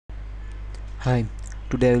Hi,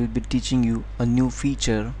 today I will be teaching you a new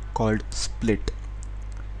feature called split.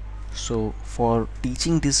 So for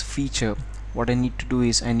teaching this feature, what I need to do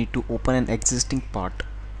is I need to open an existing part.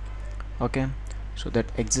 Okay, so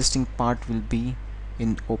that existing part will be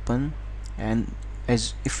in open, and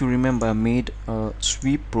as if you remember, I made a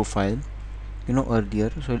sweep profile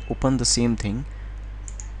earlier, so I'll open the same thing.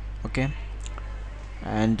 Okay,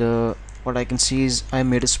 and what I can see is I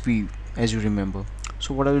made a sweep, as you remember.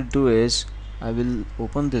 So what I will do is I will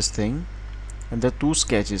open this thing, and there are two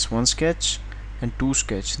sketches, one sketch and two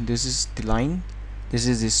sketch. This is the line, this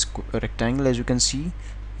is this rectangle as you can see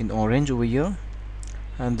in orange over here,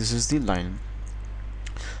 and this is the line.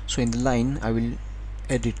 So in the line I will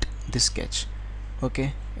edit this sketch.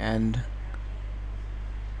 Okay, and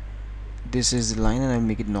this is the line and I'll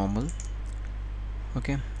make it normal.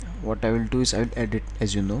 Okay, what I will do is I will edit,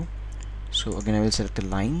 as you know. So again I will select a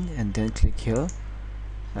line and then click here,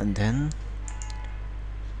 and then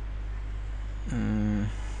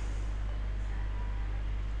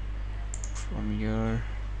from here,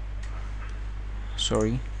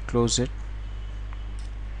 sorry, close it,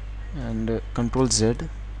 and control Z.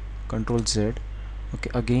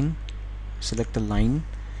 Okay, again select the line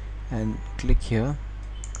and click here.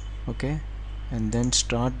 Okay, and then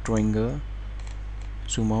start drawing a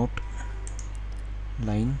zoom out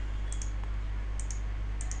line,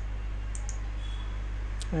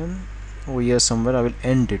 and over here somewhere I will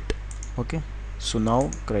end it. Okay, so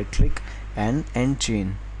now right click and end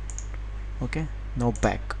chain. Okay, now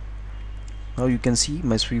back. Now you can see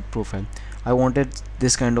my sweep profile. I wanted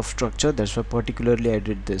this kind of structure, that's why particularly I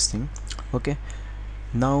did this thing. Okay,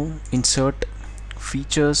 now insert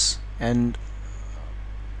features, and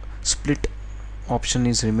split option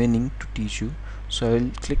is remaining to teach you. So I will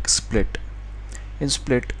click split. In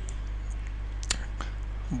split,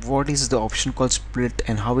 what is the option called split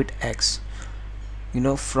and how it acts?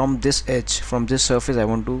 From this edge, from this surface, I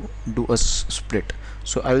want to do a split.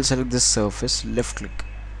 So I will select this surface, left click.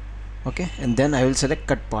 Okay, and then I will select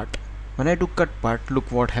cut part. When I do cut part, look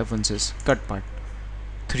what happens is cut part.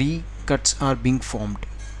 3 cuts are being formed.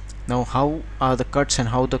 Now how are the cuts and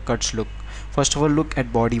how the cuts look? First of all, look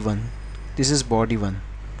at body 1. This is body 1.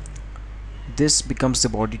 This becomes the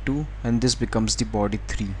body 2, and this becomes the body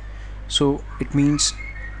 3. So it means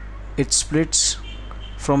it splits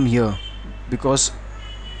from here, because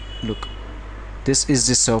look, this is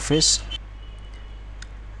the surface,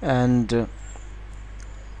 and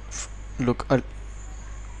look,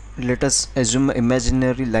 let us assume an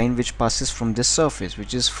imaginary line which passes from this surface,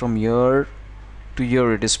 which is from here to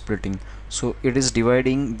here. It is splitting, so it is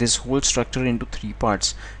dividing this whole structure into 3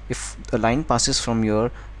 parts. If a line passes from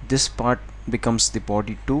here, this part becomes the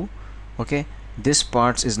body 2. Okay, this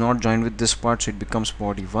part is not joined with this part, so it becomes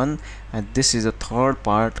body 1, and this is a third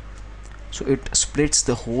part, so it splits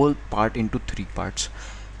the whole part into 3 parts.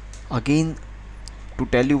 Again, to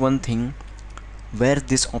tell you one thing, where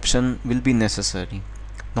this option will be necessary,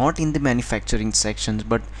 not in the manufacturing sections,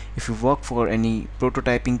 but if you work for any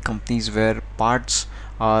prototyping companies where parts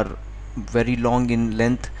are very long in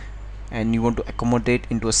length and you want to accommodate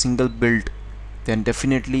into a single build, then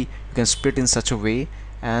definitely you can split in such a way,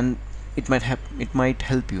 and it might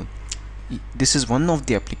help you. This is one of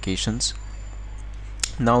the applications.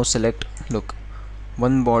 Now select, look,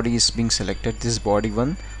 one body is being selected, this body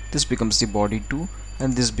 1, this becomes the body 2,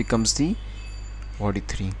 and this becomes the body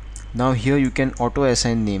 3. Now here you can auto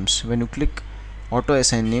assign names. When you click auto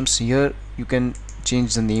assign names, here you can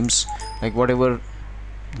change the names, like whatever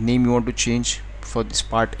name you want to change for this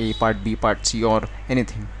part A, part B, part C, or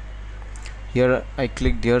anything. Here I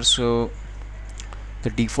clicked here, so the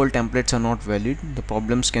default templates are not valid. The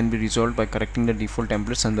problems can be resolved by correcting the default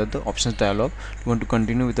templates under the options dialog. You want to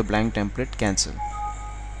continue with the blank template, cancel.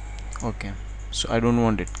 Okay, so I don't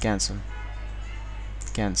want it, cancel.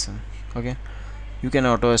 Okay, you can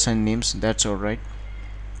auto assign names, that's alright,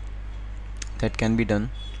 that can be done.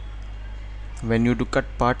 When you do cut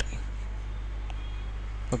part,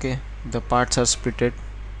 okay, the parts are splitted,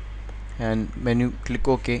 and when you click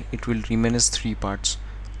OK, it will remain as 3 parts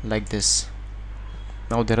like this.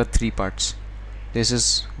 Now there are 3 parts. This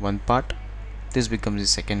is one part, this becomes the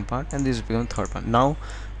second part, and this becomes the third part. Now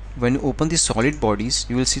when you open the solid bodies,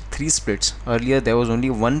 you will see 3 splits. Earlier there was only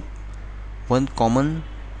one common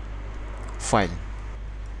file.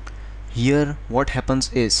 Here what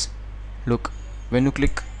happens is, look, when you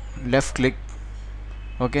click left click,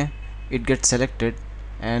 okay, it gets selected,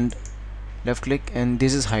 and left click, and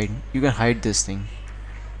this is hide. You can hide this thing.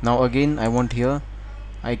 Now again I want here,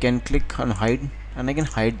 I can click on hide, and I can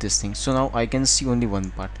hide this thing, so now I can see only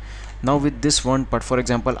one part. Now with this one part, for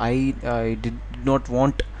example, I did not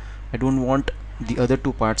want I don't want the other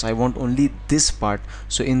two parts, I want only this part.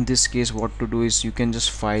 So in this case what to do is you can just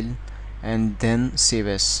file and then save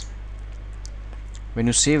as. When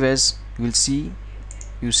you save as, you will see,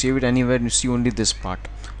 you save it anywhere and you see only this part.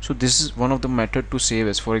 So this is one of the method to save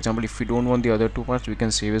as. For example, if we don't want the other two parts, we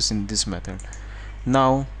can save as in this method.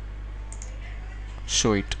 Now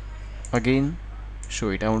show it again, show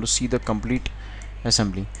it. I want to see the complete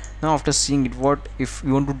assembly. Now after seeing it, what if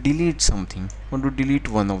you want to delete something, want to delete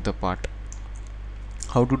one of the part,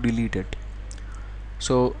 how to delete it?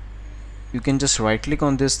 So you can just right click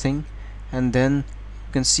on this thing and then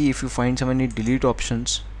you can see if you find so many delete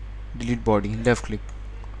options, delete body, left click,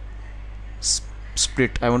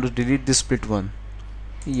 split. I want to delete this split one.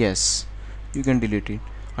 Yes, you can delete it.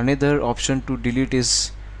 Another option to delete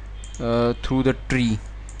is through the tree.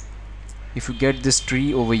 If you get this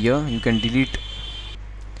tree over here, you can delete.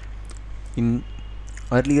 In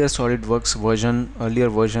earlier SolidWorks version, earlier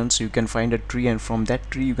versions, you can find a tree and from that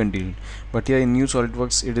tree you can delete. But here in new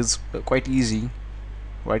SolidWorks it is quite easy.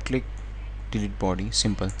 Right click, delete body,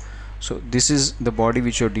 simple. So this is the body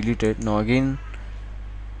which you have deleted. Now again,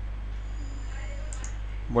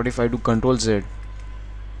 what if I do Ctrl Z?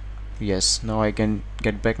 Yes, now I can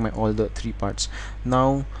get back my all the three parts.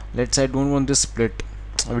 Now let's say I don't want this split,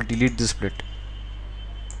 I will delete this split,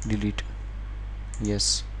 delete.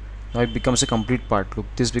 Yes, now it becomes a complete part. Look,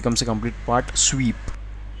 this becomes a complete part. Sweep.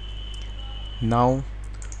 Now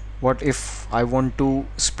what if I want to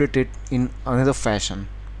split it in another fashion?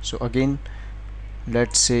 So again,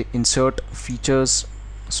 let's say insert features,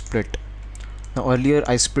 split. Now earlier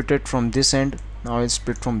I split it from this end, now I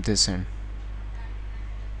split from this end,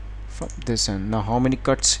 from this end. Now how many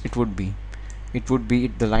cuts it would be? It would be,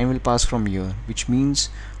 the line will pass from here, which means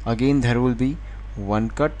again there will be one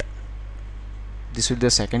cut, this will be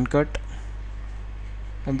the second cut,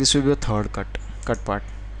 and this will be the third cut part.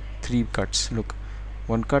 Three cuts. Look,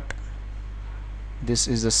 one cut, this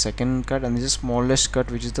is the second cut, and this is smallest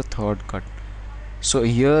cut which is the third cut. So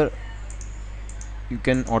here you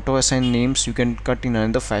can auto assign names, you can cut in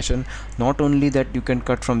another fashion. Not only that, you can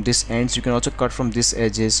cut from this ends, you can also cut from this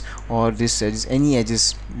edges or this edges, any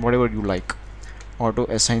edges, whatever you like. Auto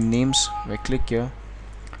assign names, I click here.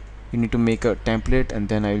 You need to make a template and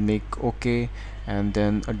then I will make OK, and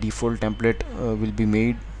then a default template will be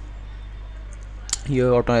made.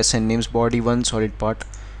 Here auto assign names, body 1, solid part.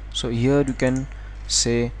 So here you can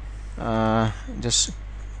say just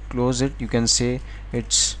close it, you can say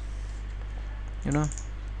it's, you know,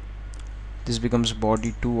 this becomes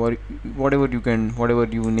body 2 or whatever you can, whatever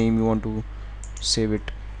you name you want to save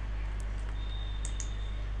it.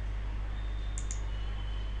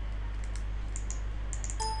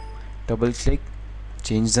 Double click,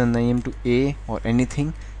 change the name to A or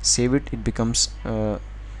anything, save it, it becomes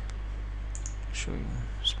show you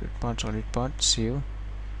split part, solid part, save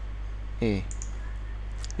A,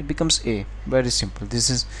 it becomes A. Very simple. This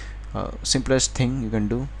is simplest thing you can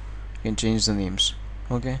do. You can change the names.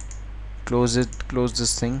 Okay, close it, close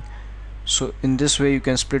this thing. So in this way you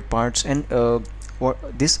can split parts, and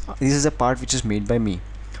this is a part which is made by me.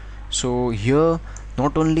 So here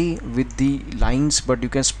not only with the lines, but you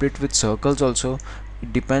can split with circles also.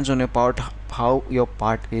 It depends on your part, how your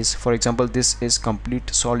part is. For example, this is complete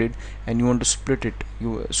solid and you want to split it,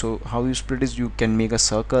 so how you split is you can make a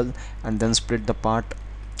circle and then split the part.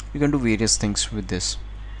 You can do various things with this.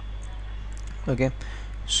 Okay,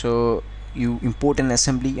 so you import an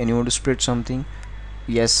assembly and you want to split something,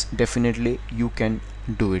 yes, definitely you can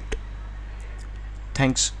do it.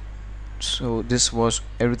 Thanks. So this was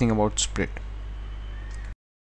everything about split.